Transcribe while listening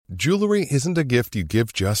Jewelry isn't a gift you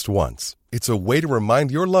give just once. It's a way to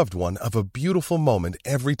remind your loved one of a beautiful moment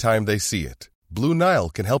every time they see it. Blue Nile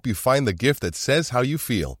can help you find the gift that says how you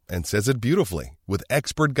feel and says it beautifully, with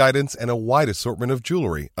expert guidance and a wide assortment of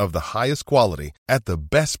jewelry of the highest quality at the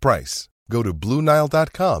best price. Go to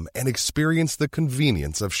BlueNile.com and experience the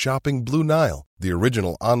convenience of shopping Blue Nile, the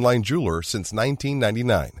original online jeweler since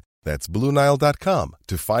 1999. That's BlueNile.com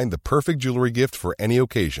to find the perfect jewelry gift for any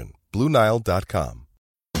occasion. BlueNile.com.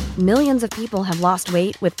 Millions of people have lost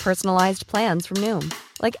weight with personalized plans from Noom.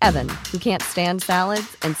 Like Evan, who can't stand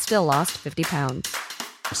salads and still lost 50 pounds.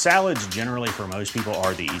 Salads generally for most people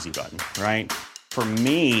are the easy button, right? For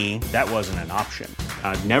me, that wasn't an option.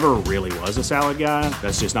 I never really was a salad guy.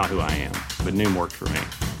 That's just not who I am. But Noom worked for me.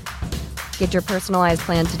 Get your personalized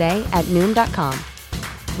plan today at Noom.com.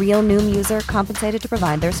 Real Noom user compensated to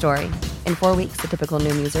provide their story. In 4 weeks, the typical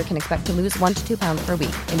Noom user can expect to lose 1 to 2 pounds per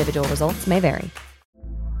week. Individual results may vary.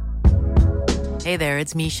 Hey there,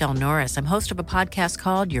 it's Michelle Norris. I'm host of a podcast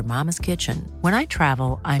called Your Mama's Kitchen. When I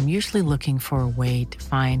travel, I'm usually looking for a way to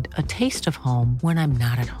find a taste of home when I'm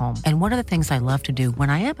not at home. And one of the things I love to do when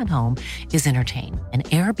I am at home is entertain. And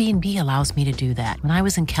Airbnb allows me to do that. When I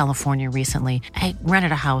was in California recently, I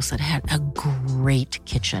rented a house that had a great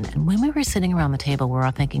kitchen. And when we were sitting around the table, we were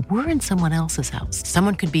all thinking, we're in someone else's house.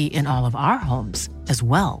 Someone could be in all of our homes as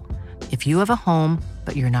well. If you have a home,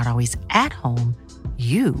 but you're not always at home,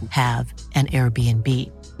 you have an Airbnb.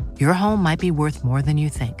 Your home might be worth more than you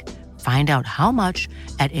think. Find out how much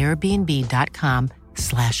at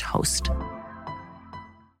airbnb.com/host.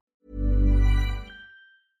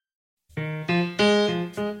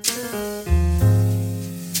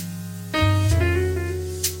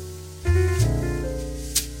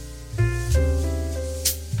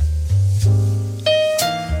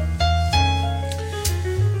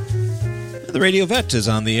 The Radio Vet is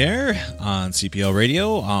on the air on CPL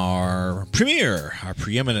Radio, our premier, our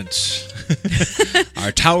preeminent,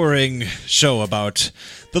 our towering show about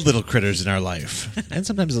the little critters in our life, and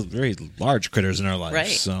sometimes the very large critters in our life. Right.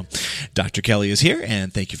 So Dr. Kelly is here,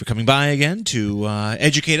 and thank you for coming by again to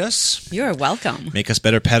educate us. You're welcome. Make us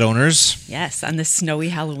better pet owners. Yes, on this snowy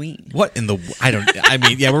Halloween. What in the...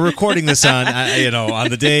 we're recording this on, on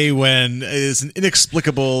the day when it's an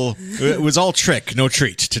inexplicable... It was all trick, no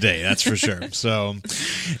treat today, that's for sure. So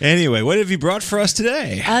anyway, what have you brought for us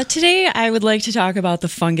today? Today, I would like to talk about the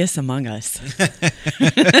fungus among us.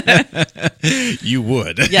 You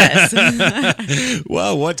would. Yes.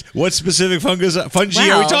 Well, what specific fungi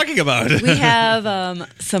are we talking about? We have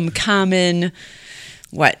some common,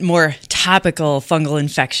 more topical fungal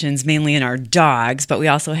infections, mainly in our dogs, but we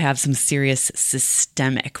also have some serious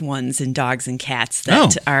systemic ones in dogs and cats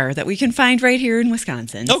that we can find right here in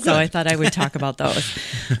Wisconsin. Oh, so I thought I would talk about those.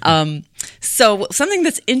 So something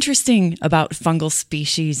that's interesting about fungal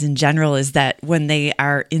species in general is that when they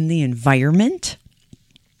are in the environment,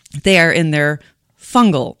 they are in their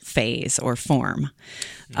fungal phase or form.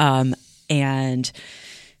 And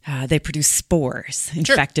they produce spores,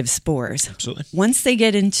 infective spores. Absolutely. Once they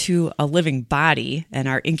get into a living body and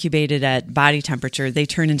are incubated at body temperature, they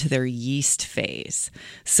turn into their yeast phase.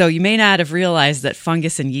 So you may not have realized that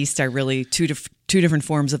fungus and yeast are really two different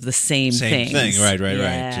forms of the same thing. Right.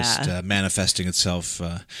 Yeah. Just manifesting itself,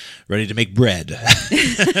 ready to make bread.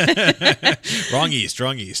 Wrong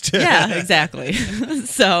yeast. Yeah, exactly.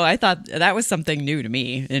 So I thought that was something new to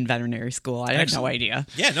me in veterinary school. I had no idea.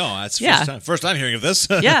 Yeah, no, that's first time hearing of this.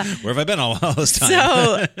 Yeah. Where have I been all this time?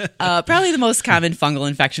 So probably the most common fungal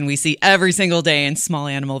infection we see every single day in small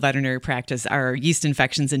animal veterinary practice are yeast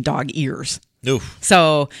infections in dog ears. Oof.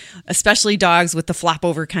 So especially dogs with the flop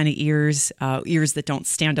over kind of ears that don't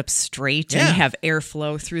stand up straight and have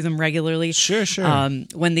airflow through them regularly. Sure.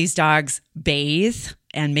 When these dogs bathe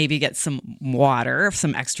and maybe get some water,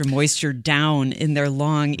 some extra moisture down in their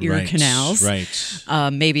long ear canals. Right.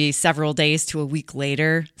 Maybe several days to a week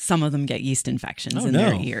later, some of them get yeast infections in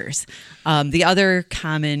their ears. The other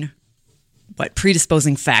common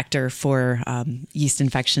predisposing factor for yeast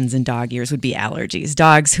infections in dog ears would be allergies.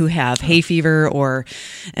 Dogs who have hay fever or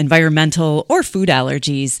environmental or food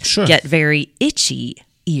allergies get very itchy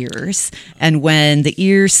ears. And when the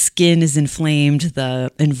ear skin is inflamed,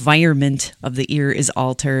 the environment of the ear is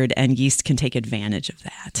altered and yeast can take advantage of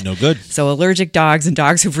that. No good. So allergic dogs and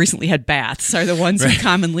dogs who've recently had baths are the ones who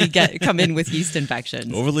commonly come in with yeast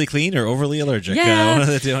infections. Overly clean or overly allergic? Yeah. One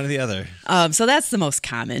or the other. So that's the most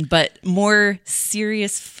common, but more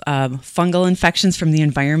serious fungal infections from the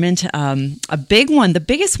environment. A big one, the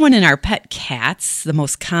biggest one in our pet cats, the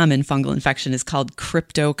most common fungal infection is called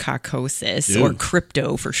cryptococcosis or crypto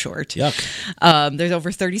Crypto for short. Yuck. There's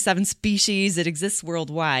over 37 species. It exists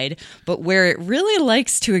worldwide, but where it really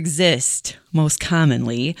likes to exist most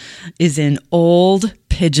commonly is in old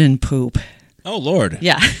pigeon poop. Oh, Lord.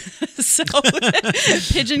 Yeah. So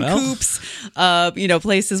pigeon coops,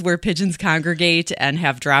 places where pigeons congregate and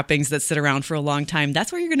have droppings that sit around for a long time.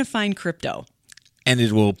 That's where you're going to find crypto. And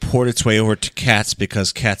it will port its way over to cats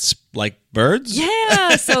because cats like birds?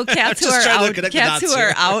 Yeah, so cats who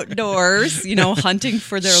are outdoors, hunting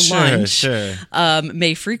for their lunch,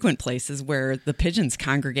 may frequent places where the pigeons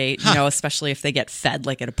congregate, especially if they get fed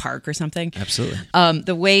like at a park or something. Absolutely.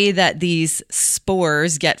 The way that these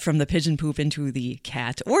spores get from the pigeon poop into the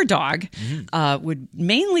cat or dog would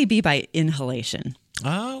mainly be by inhalation.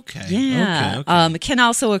 Oh, okay. Yeah. Okay. It can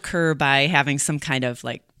also occur by having some kind of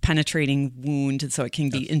penetrating wound, and so it can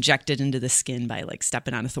be injected into the skin by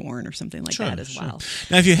stepping on a thorn or something like that as well.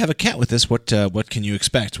 Now, if you have a cat with this, what can you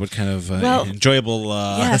expect? What kind of enjoyable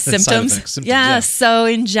symptoms? So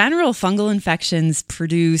in general, fungal infections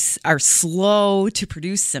are slow to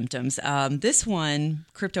produce symptoms. This one,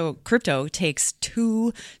 crypto takes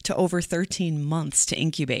 2 to over 13 months to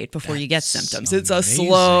incubate before you get symptoms. It's a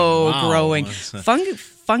slow growing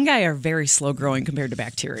fungi are very slow growing compared to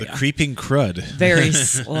bacteria. The creeping crud. Very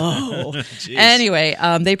slow. Anyway,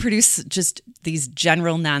 they produce just these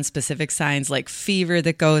general non-specific signs like fever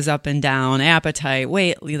that goes up and down, appetite,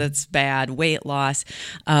 weight that's bad, weight loss.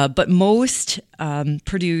 But most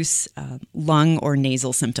produce lung or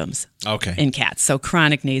nasal symptoms in cats. So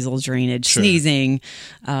chronic nasal drainage, sneezing,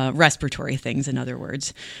 respiratory things, in other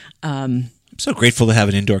words. I'm so grateful to have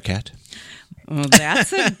an indoor cat. Well,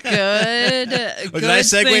 that's a good did I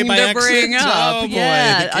segue thing by to bring accident? up. Oh,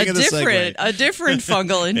 boy, a different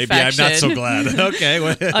fungal infection. Maybe I'm not so glad. Okay.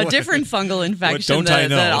 A different fungal infection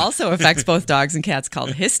that also affects both dogs and cats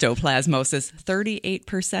called histoplasmosis.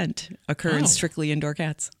 38% occur in strictly indoor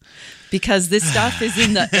cats. Because this stuff is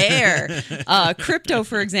in the air. Crypto,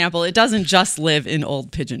 for example, it doesn't just live in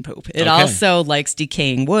old pigeon poop. It also likes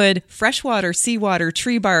decaying wood, freshwater, seawater,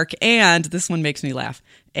 tree bark, and this one makes me laugh,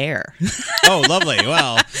 air. Oh, lovely.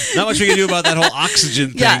 Well, not much we can do about that whole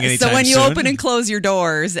oxygen thing anytime so when you soon. open and close your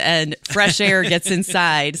doors and fresh air gets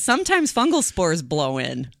inside, sometimes fungal spores blow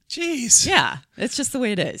in. Jeez. Yeah, it's just the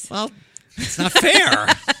way it is. Well, it's not fair.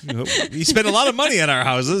 We spend a lot of money on our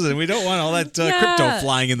houses, and we don't want all that crypto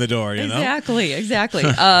flying in the door, you know? Exactly.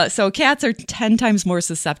 So cats are 10 times more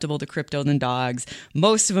susceptible to crypto than dogs.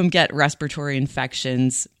 Most of them get respiratory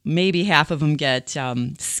infections. Maybe half of them get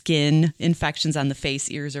skin infections on the face,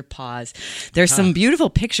 ears, or paws. There's some beautiful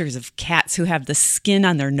pictures of cats who have the skin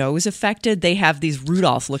on their nose affected. They have these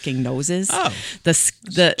Rudolph-looking noses. Oh,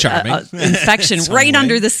 the charming. Infection right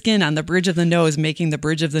under the skin on the bridge of the nose, making the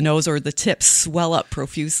bridge of the nose or the tip swell up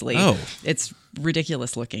profusely. Oh. It's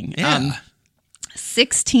ridiculous looking. Yeah.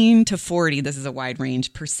 16 to 40, this is a wide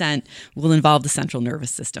range, % will involve the central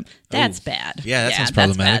nervous system. That's bad. Yeah, that sounds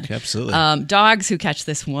problematic. Bad. Absolutely. Dogs who catch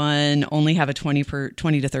this one only have a 20 to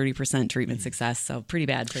 30% treatment success, so pretty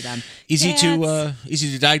bad for them. Easy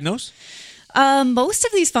to diagnose? Most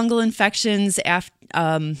of these fungal infections,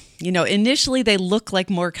 initially they look like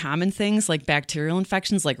more common things like bacterial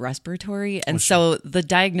infections, like respiratory. And so the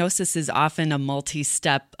diagnosis is often a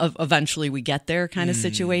multi-step of eventually we get there kind of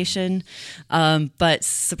situation. But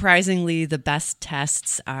surprisingly, the best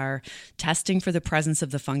tests are testing for the presence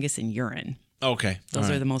of the fungus in urine. Okay.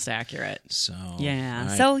 Those are the most accurate. So, yeah.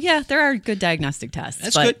 right. So, yeah, there are good diagnostic tests.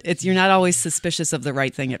 That's but good. You're not always suspicious of the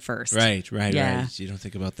right thing at first. Right. Yeah. You don't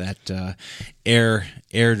think about that air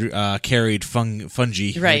carried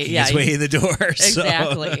fungi making its way in the door.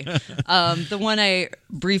 Exactly. The one I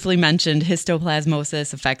briefly mentioned,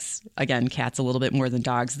 histoplasmosis, affects, again, cats a little bit more than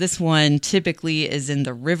dogs. This one typically is in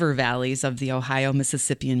the river valleys of the Ohio,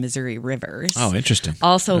 Mississippi, and Missouri rivers. Oh, interesting.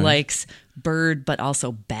 Also likes bird, but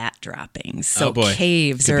also bat droppings. So boy.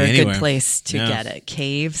 Caves Could are be a anywhere. good place to get it.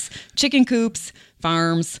 Caves, chicken coops,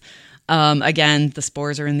 farms. Again, the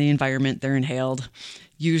spores are in the environment. They're inhaled.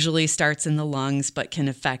 Usually starts in the lungs, but can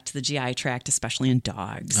affect the GI tract, especially in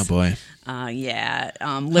dogs. Oh, boy.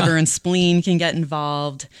 Liver and spleen can get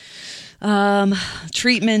involved.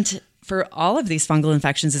 Treatment for all of these fungal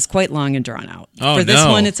infections is quite long and drawn out. Oh, for this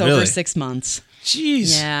one, it's really? over 6 months.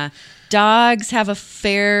 Jeez. Yeah. Dogs have a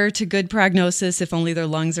fair to good prognosis if only their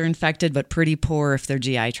lungs are infected, but pretty poor if their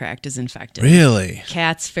GI tract is infected. Really?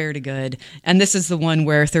 Cats, fair to good. And this is the one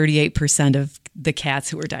where 38% of the cats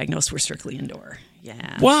who were diagnosed were strictly indoor.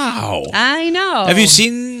 Yeah. Wow. I know. Have you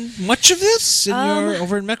seen much of this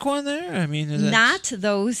over in Mequon there? I mean, not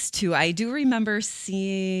those two. I do remember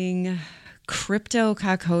seeing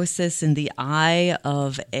cryptococcosis in the eye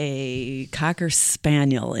of a Cocker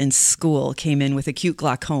Spaniel in school came in with acute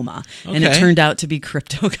glaucoma, and it turned out to be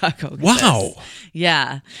cryptococcosis. Wow.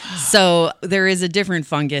 Yeah. So there is a different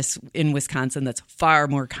fungus in Wisconsin that's far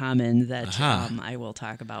more common that I will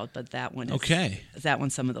talk about, but that one is that one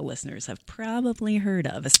some of the listeners have probably heard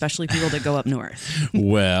of, especially people that go up north.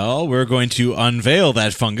 Well, we're going to unveil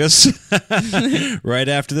that fungus right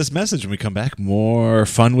after this message. When we come back, more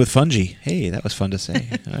fun with fungi. Hey, that was fun to say.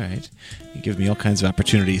 All right. You give me all kinds of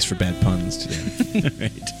opportunities for bad puns today. All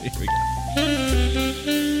right. Here we go.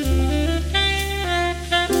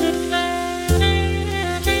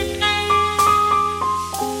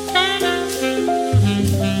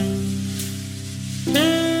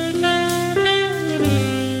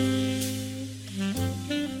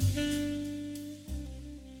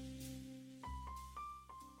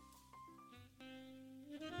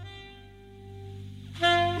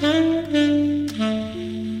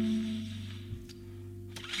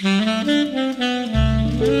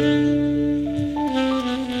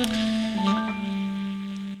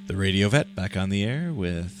 Radio Vet back on the air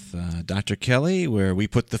with Dr. Kelly, where we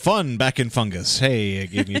put the fun back in fungus. Hey,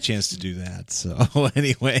 it gave me a chance to do that. So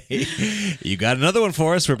anyway, you got another one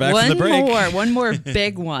for us. We're back from the break. One more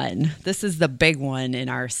big one. This is the big one in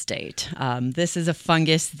our state. This is a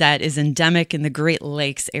fungus that is endemic in the Great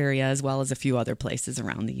Lakes area as well as a few other places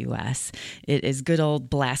around the U.S. It is good old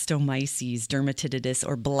Blastomyces dermatitidis,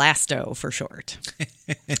 or Blasto for short.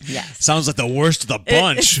 Yes. Sounds like the worst of the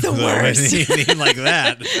bunch. It's the worst. Like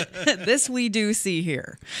that. This we do see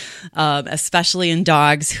here, especially in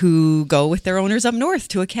dogs who go with their owners up north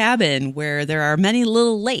to a cabin where there are many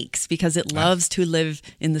little lakes, because it loves to live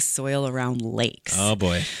in the soil around lakes. Oh,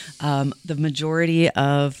 boy. The majority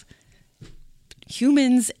of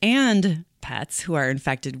humans and pets who are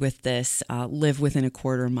infected with this live within a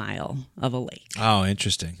quarter mile of a lake. Oh,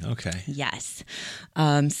 interesting. Okay. Yes.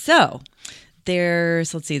 So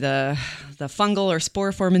there's, let's see, the fungal or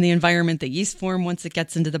spore form in the environment, the yeast form once it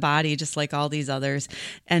gets into the body, just like all these others.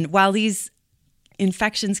 And while these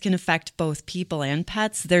infections can affect both people and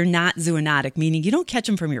pets, they're not zoonotic, meaning you don't catch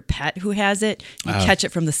them from your pet who has it. You catch it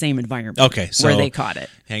from the same environment where they caught it.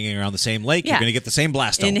 Hanging around the same lake, you're going to get the same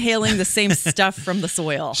blasto. Inhaling the same stuff from the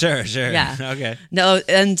soil. Sure. Yeah. Okay. No,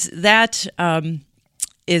 and that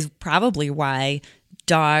is probably why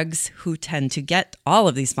dogs who tend to get all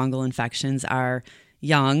of these fungal infections are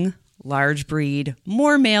young, large breed,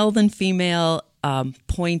 more male than female,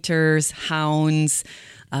 pointers, hounds,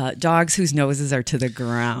 dogs whose noses are to the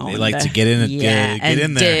ground. They like to get in get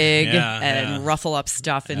in there. Dig and ruffle up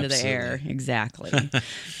stuff into the air. Exactly.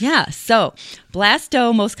 Yeah. So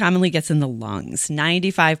Blasto most commonly gets in the lungs.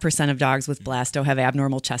 95% of dogs with Blasto have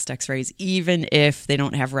abnormal chest x-rays, even if they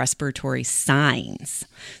don't have respiratory signs.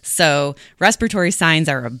 So respiratory signs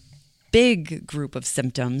are a big group of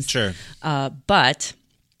symptoms. Sure. But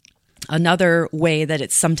another way that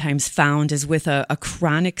it's sometimes found is with a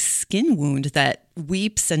chronic skin wound that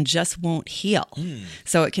weeps and just won't heal.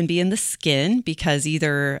 So it can be in the skin because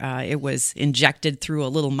either it was injected through a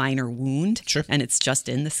little minor wound, and it's just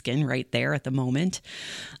in the skin right there at the moment.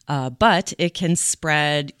 But it can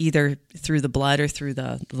spread either through the blood or through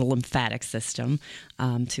the lymphatic system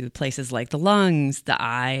to places like the lungs, the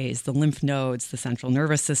eyes, the lymph nodes, the central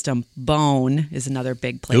nervous system. Bone is another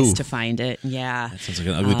big place to find it. Yeah. That sounds like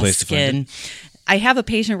an ugly place to find it. I have a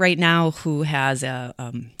patient right now who has a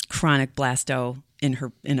chronic blasto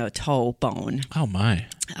in a toe bone. Oh my!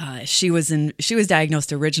 She was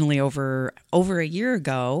diagnosed originally over a year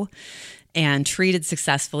ago, and treated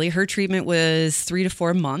successfully. Her treatment was 3 to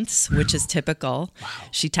 4 months, which is typical. Wow.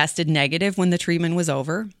 She tested negative when the treatment was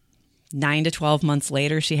over. 9 to 12 months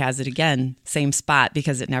later, she has it again, same spot,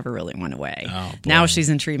 because it never really went away. Oh, now she's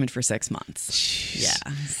in treatment for 6 months. Jeez.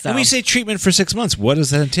 Yeah. So when we say treatment for 6 months, what does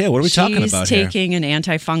that entail? What are we talking about here? She's taking an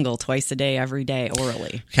antifungal twice a day, every day,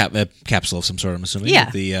 orally. Capsule of some sort, I'm assuming. Yeah.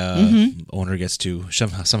 The owner gets to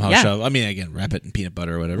somehow shove. I mean, again, wrap it in peanut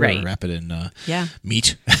butter or whatever. Right. Or wrap it in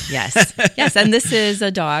meat. Yes. Yes. And this is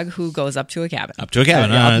a dog who goes up to a cabin. Up to a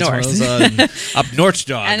cabin. Up north. Up north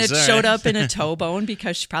dogs. And it showed up in a toe bone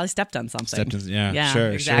because she probably stepped on something. Yeah, sure,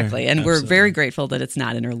 exactly. Sure. And we're very grateful that it's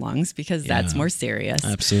not in her lungs, because that's more serious.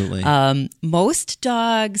 Absolutely. Most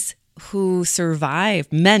dogs who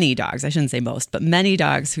survive, many dogs, I shouldn't say most, but many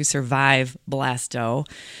dogs who survive blasto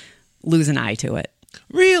lose an eye to it.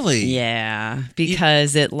 Really? Yeah,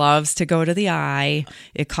 because it loves to go to the eye.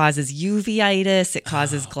 It causes uveitis. It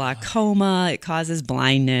causes glaucoma. It causes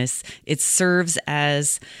blindness. It serves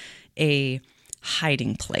as a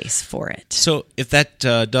hiding place for it. So if that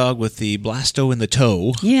dog with the blasto in the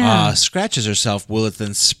toe scratches herself, will it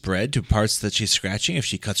then spread to parts that she's scratching if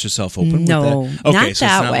she cuts herself open? No, with that? Okay, not so that it's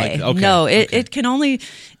not way. Like, okay, no, okay. it can only,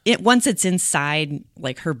 once it's inside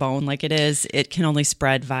like her bone like it is, it can only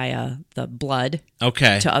spread via the blood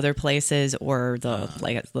to other places or the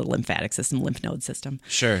lymphatic system, lymph node system.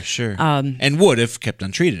 Sure. And would if kept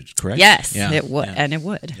untreated, correct? Yes, it would. Yeah. And it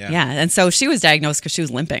would. Yeah. And so she was diagnosed because she was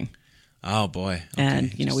limping. Oh, boy. Okay.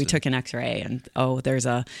 And, we took an x-ray and, there's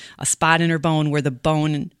a spot in her bone where the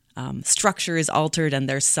bone structure is altered and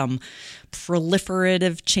there's some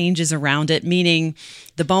proliferative changes around it, meaning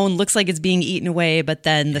the bone looks like it's being eaten away, but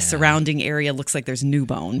then the surrounding area looks like there's new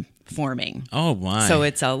bone forming. Oh, my. So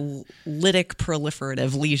it's a lytic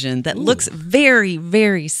proliferative lesion that looks very,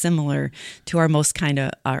 very similar to our most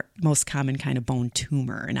common kind of bone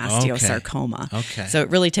tumor, an osteosarcoma. Okay. So it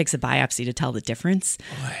really takes a biopsy to tell the difference.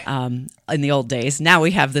 In the old days, now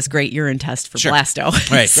we have this great urine test for blasto.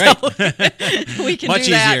 Right. We can Much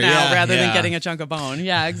do that easier, now rather than getting a chunk of bone.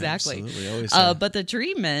 Yeah, exactly. Absolutely. Always so. But the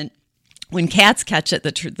treatment, when cats catch it,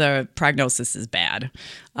 the prognosis is bad.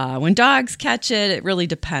 When dogs catch it, it really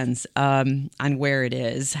depends on where it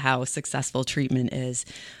is, how successful treatment is.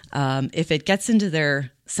 If it gets into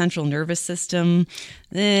their central nervous system,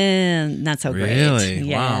 then not so great. Really?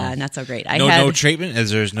 Yeah, Wow. Not so great. No treatment?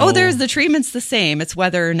 There's the treatment's the same. It's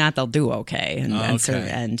whether or not they'll do okay and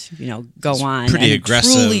go on pretty and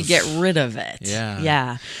aggressive. truly get rid of it.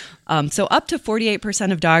 Yeah. So up to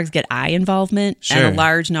 48% of dogs get eye involvement, Sure. and a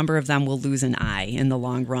large number of them will lose an eye in the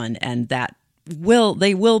long run, and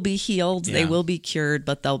they will be healed, they will be cured,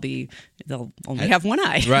 but they'll only have one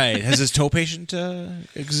eye. Right. Has this toe patient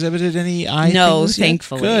exhibited any eye No, things yet?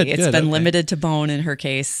 thankfully. Good, It's been okay. limited to bone in her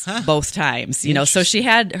case both times. So she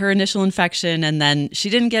had her initial infection, and then she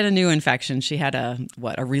didn't get a new infection. She had a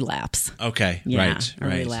relapse. Okay, Yeah, right. a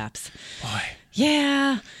relapse. Boy.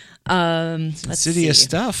 Yeah. Let's Insidious see.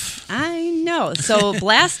 stuff. I know. So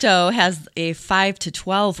blasto has a 5 to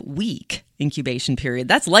 12 week incubation period.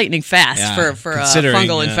 That's lightning fast for a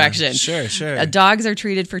fungal infection. Sure. Dogs are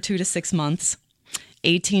treated for 2 to 6 months.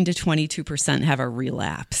 18 to 22% have a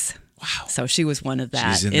relapse. Wow. So she was one of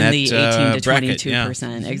that She's in the 18 to bracket,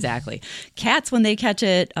 22%. Exactly. Cats, when they catch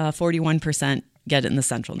it, 41% get it in the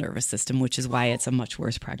central nervous system, which is why it's a much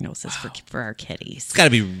worse prognosis for our kitties. It's got to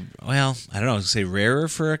be, I don't know, say rarer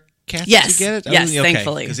for a cat to get it? Yes,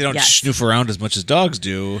 thankfully. Because they don't snoof around as much as dogs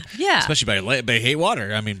do. Yeah. Especially they hate water,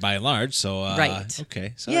 by and large. So, right.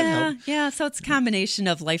 Okay. So that helped. So it's a combination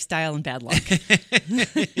of lifestyle and bad luck.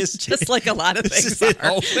 Just like a lot of things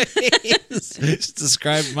are. Just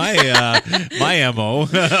describe my MO.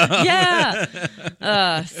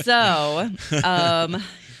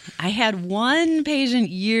 I had one patient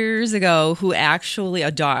years ago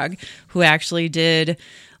a dog who actually did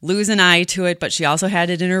lose an eye to it, but she also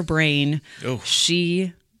had it in her brain. Oh.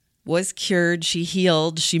 She was cured. She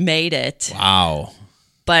healed. She made it. Wow.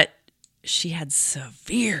 But she had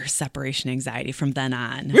severe separation anxiety from then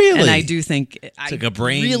on. Really? And I do think like a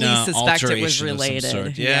brain really suspect it was alteration of some related.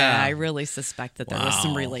 sort. Yeah. I really suspect that there was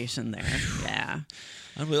some relation there. Yeah.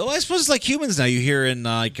 Well, I suppose it's like humans now. You hear in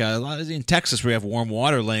in Texas, we have warm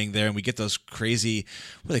water laying there, and we get those crazy,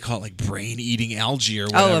 what do they call it, like brain-eating algae or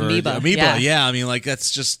whatever. Amoeba. Yeah.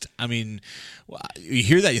 That's just, you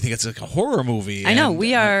hear that, you think it's like a horror movie. I know.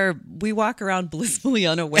 We walk around blissfully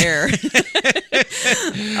unaware.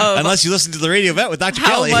 Unless you listen to the Radio Vet with Dr.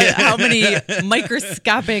 Kelly. How many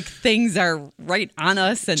microscopic things are right on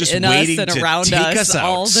us and just in us waiting and to around take us us out.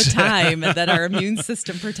 all the time that our immune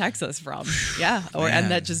system protects us from. Yeah. And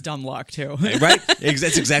that's just dumb luck, too. Right?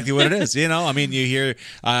 That's exactly what it is. You hear,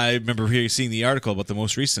 I remember seeing the article about the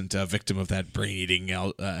most recent victim of that brain-eating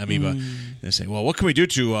amoeba. They say, well, what can we do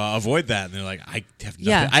to avoid that? And they're like, I have nothing.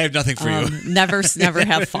 Yeah. I have nothing for you. Never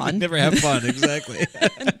have fun. Never have fun, exactly.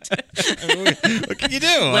 What can you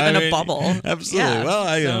do? Live in a bubble. Absolutely. Yeah.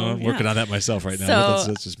 Well, I'm working on that myself right now. But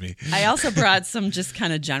that's just me. I also brought some just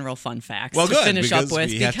kind of general fun facts to good, finish up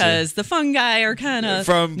with because the fungi are kind of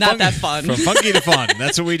not that fun. From funky to fun.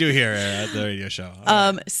 That's what we do here at the radio show.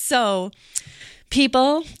 So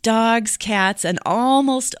people, dogs, cats, and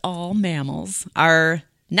almost all mammals, our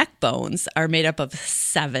neck bones are made up of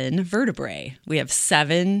 7 vertebrae. We have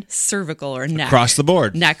 7 cervical or neck. Across the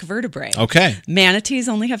board. Neck vertebrae. Okay. Manatees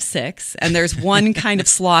only have 6, and there's one kind of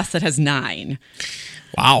sloth that has 9.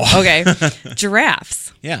 Wow. Okay.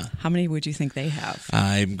 Giraffes. Yeah. How many would you think they have?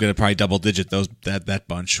 I'm going to probably double digit that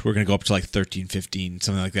bunch. We're going to go up to like 13, 15,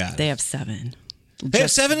 something like that. They have 7. They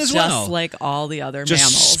have 7 as well. Just like all the other just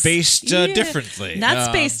mammals. Spaced differently.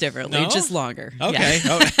 Not spaced differently, no? just longer. Okay.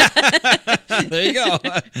 Yeah. There you go.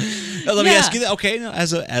 Now, let me ask you that. Okay, now,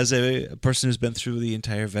 as a person who's been through the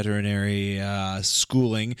entire veterinary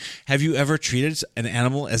schooling, have you ever treated an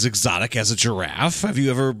animal as exotic as a giraffe? Have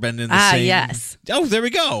you ever been in the same? Yes. Oh, there we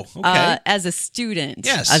go. Okay. As a student,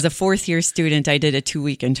 yes. As a 4th-year student, I did a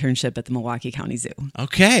 2-week internship at the Milwaukee County Zoo.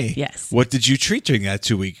 Okay. Yes. What did you treat during that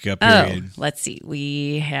 2-week period? Oh, let's see.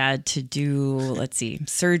 We had to do,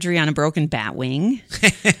 surgery on a broken bat wing.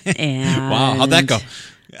 And wow, how'd that go?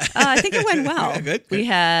 I think it went well. Good. We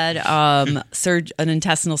had an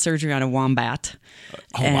intestinal surgery on a wombat.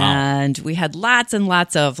 Oh, and we had lots and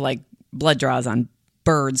lots of blood draws on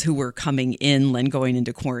birds who were coming inland going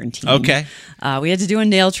into quarantine. Okay. We had to do a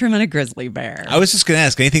nail trim on a grizzly bear. I was just going to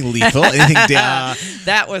ask, anything lethal? Anything?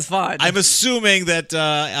 That was fun. I'm assuming that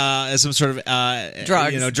some sort of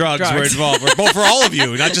drugs. drugs were involved, for all of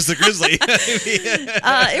you, not just the grizzly.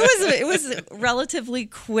 It was relatively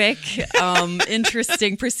quick,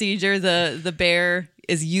 interesting procedure. The bear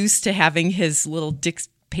is used to having his little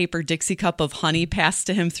paper Dixie cup of honey passed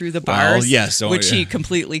to him through the bars, which he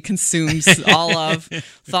completely consumes all of,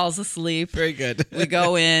 falls asleep. Very good. We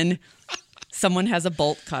go in. Someone has a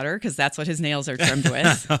bolt cutter because that's what his nails are trimmed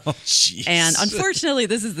with. Oh, jeez. And unfortunately,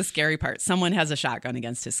 this is the scary part. Someone has a shotgun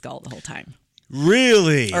against his skull the whole time.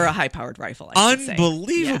 Really? Or a high-powered rifle, I should say.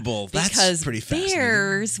 Unbelievable. Yeah. That's pretty fascinating. Because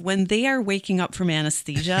bears, when they are waking up from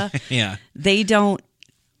anesthesia, yeah, they don't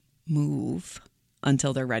move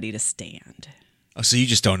until they're ready to stand. Oh, so you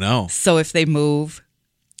just don't know. So if they move,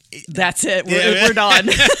 that's it. We're done.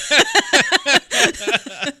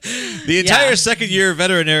 The entire second-year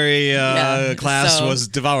veterinary class was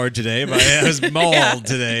devoured today. It was mauled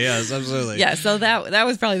today. Yes, absolutely. Yeah, so that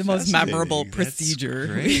was probably the most memorable procedure.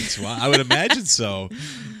 That's great. Well, I would imagine so.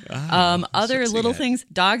 Other little things.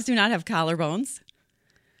 Dogs do not have collarbones.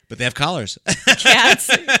 But they have collars. Cats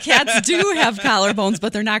do have collarbones,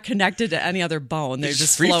 but they're not connected to any other bone. They're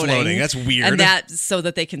just floating. That's weird. And that's so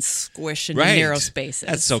that they can squish into narrow spaces.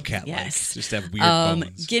 That's so cat-like. Yes. Just have weird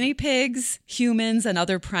bones. Guinea pigs, humans, and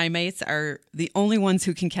other primates are the only ones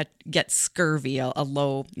who can get scurvy, a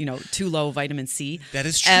low, too low vitamin C. That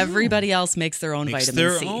is true. Everybody else makes their own vitamin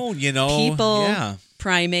their C. Own, People,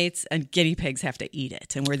 primates, and guinea pigs have to eat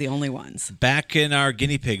it, and we're the only ones. Back in our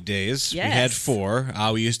guinea pig days, yes. we had 4.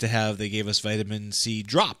 We used to have, they gave us vitamin C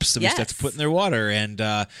drops that we used to have to put in their water, and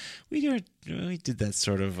we did that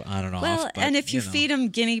sort of on and off. Well, and if you feed them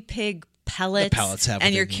guinea pig pellets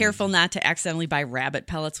and you're careful not to accidentally buy rabbit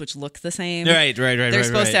pellets, which look the same. Right. They're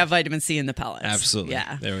supposed to have vitamin C in the pellets. Absolutely.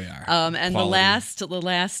 Yeah. There we are. And Quality. the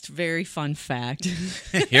last very fun fact.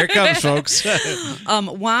 Here it comes, folks.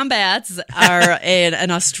 Wombats are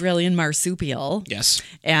an Australian marsupial. Yes.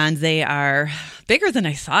 And they are bigger than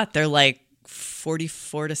I thought. They're like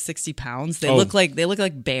 44 to 60 pounds. They look like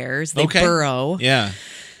bears. They burrow. Yeah.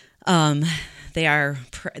 They are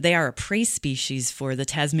a prey species for the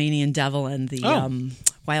Tasmanian devil and the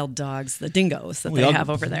wild dogs, the dingoes that they have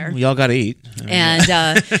over there. We all got to eat. And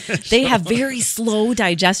they have very slow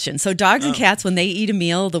digestion. So dogs and cats, when they eat a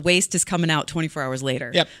meal, the waste is coming out 24 hours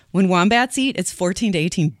later. Yep. When wombats eat, it's 14 to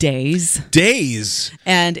 18 days. Days?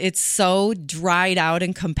 And it's so dried out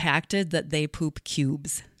and compacted that they poop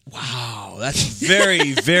cubes. Wow, that's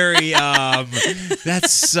very, very.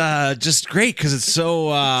 That's just great because it's so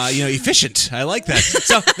efficient. I like that.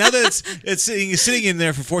 So now that it's sitting in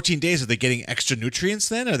there for 14 days, are they getting extra nutrients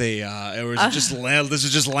then? Are they, or is it just this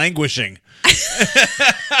is just languishing?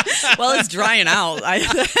 Well, it's drying out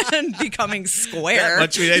and becoming square.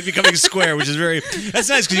 Becoming square, which is that's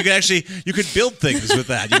nice because you could build things with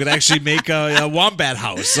that. You could actually make a wombat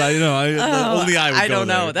house. Only I would. I don't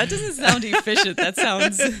know. There. That doesn't sound efficient. That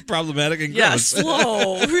sounds problematic and yeah, gross.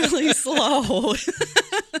 Slow, really slow.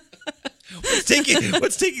 What's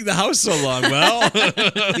taking the house so long? Well,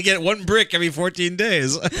 you get 1 brick every 14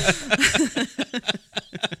 days.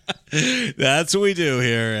 That's what we do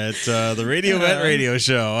here at the Radio Vet Radio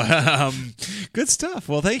Show. Good stuff.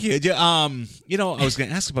 Well, thank you. I was going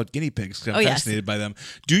to ask about guinea pigs because I'm fascinated by them.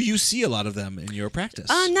 Do you see a lot of them in your practice?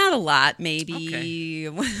 Not a lot. Maybe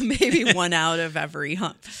 1 out of every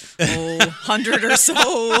 100 or so.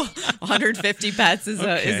 150 pets is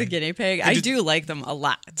a guinea pig. I do like them a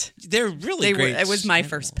lot. They're really great. It was my animals.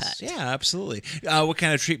 first pet. Yeah, absolutely. What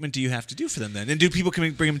kind of treatment do you have to do for them then? And do people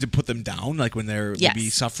bring them to put them down, like when they're maybe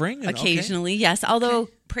suffering? Occasionally, yes. Although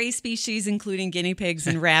prey species, including guinea pigs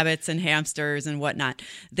and rabbits and hamsters and whatnot,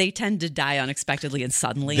 they tend to die unexpectly and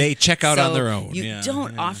suddenly. They check out on their own. You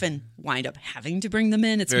don't often wind up having to bring them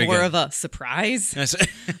in. It's more of a surprise.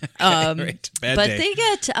 Right. Bad day. They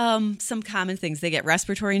get some common things. They get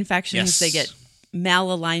respiratory infections. Yes. They get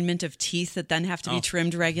malalignment of teeth that then have to be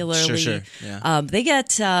trimmed regularly. Sure. Yeah. They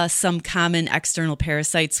get some common external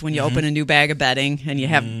parasites when you open a new bag of bedding and you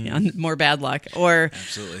have more bad luck. Or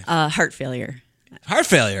heart failure. Heart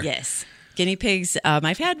failure? Yes. Guinea pigs.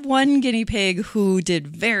 I've had one guinea pig who did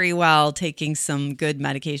very well taking some good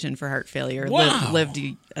medication for heart failure. Wow. Lived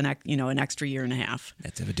an extra year and a half,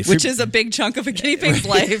 which is a big chunk of a guinea pig's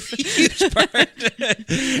life. Huge part.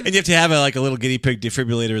 And you have to have a little guinea pig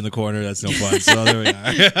defibrillator in the corner. That's no fun. So there we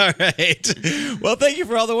are. All right. Well, thank you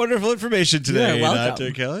for all the wonderful information today, You're welcome.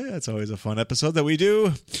 Dr. Kelly. That's always a fun episode that we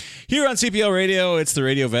do here on CPL Radio. It's the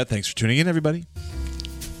Radio Vet. Thanks for tuning in, everybody.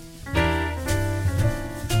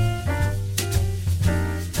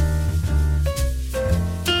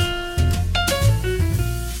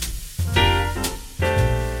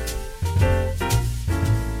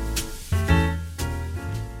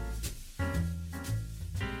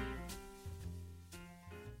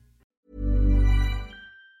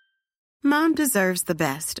 Mom deserves the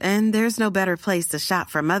best, and there's no better place to shop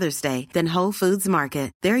for Mother's Day than Whole Foods Market.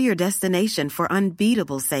 They're your destination for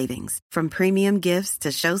unbeatable savings, from premium gifts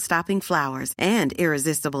to show-stopping flowers and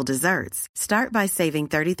irresistible desserts. Start by saving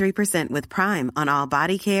 33% with Prime on all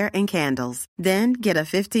body care and candles. Then get a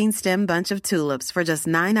 15-stem bunch of tulips for just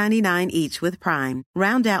 $9.99 each with Prime.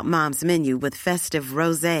 Round out Mom's menu with festive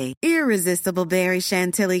rosé, irresistible berry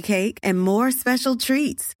chantilly cake, and more special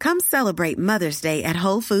treats. Come celebrate Mother's Day at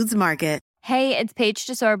Whole Foods Market. Hey, it's Paige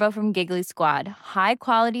DeSorbo from Giggly Squad. High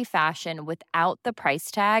quality fashion without the price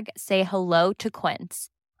tag. Say hello to Quince.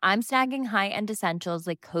 I'm snagging high-end essentials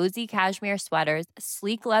like cozy cashmere sweaters,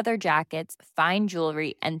 sleek leather jackets, fine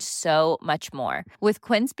jewelry, and so much more. With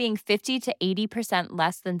Quince being 50 to 80%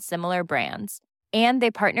 less than similar brands. And they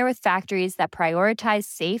partner with factories that prioritize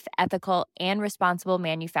safe, ethical, and responsible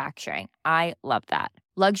manufacturing. I love that.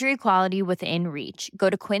 Luxury quality within reach. Go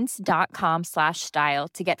to quince.com/style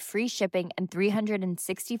to get free shipping and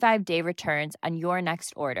 365-day returns on your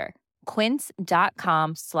next order.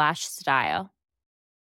 Quince.com/style.